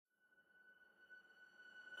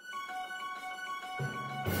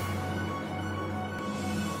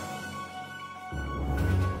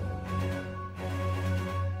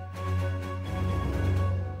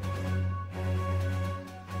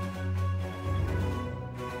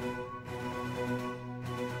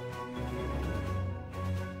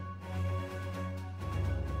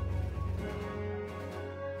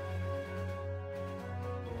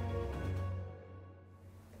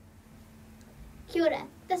Kia ora.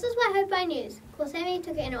 This is Waihopai News. Ko Sammy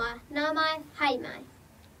tuku ingoa. Nā mai, haere mai.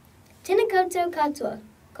 Tēnā koutou katoa.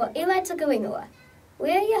 Ko Eli Tukuingoa.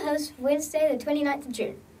 We are your hosts for Wednesday the 29th of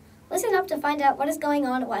June. Listen up to find out what is going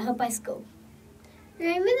on at Waihopai School.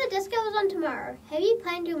 Remember the disco is on tomorrow. Have you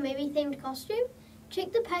planned your movie-themed costume?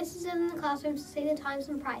 Check the posters in the classrooms to see the times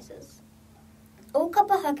and prices. All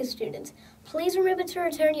Kapahaka students, please remember to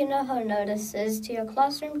return your noho notices to your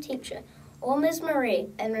classroom teacher or Ms. Marie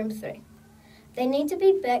in room 3. They need to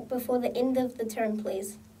be back before the end of the term,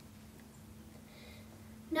 please.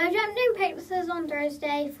 No jump down practices on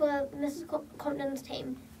Thursday for Mrs. Compton's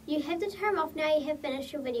team. You have the term off now you have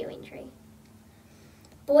finished your video entry.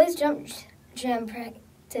 Boys jump jam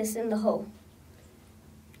practice in the hall.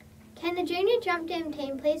 Can the junior jump jam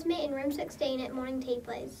team please meet in room 16 at morning tea,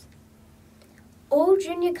 please? All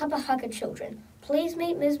junior Kapahaka children, please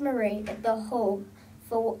meet Ms. Marie at the hall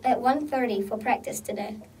at 1:30 for practice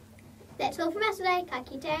today. That's all from us today. Ka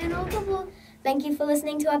kite anō topo. Thank you for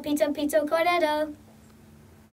listening to our Pito Pito Kōrero.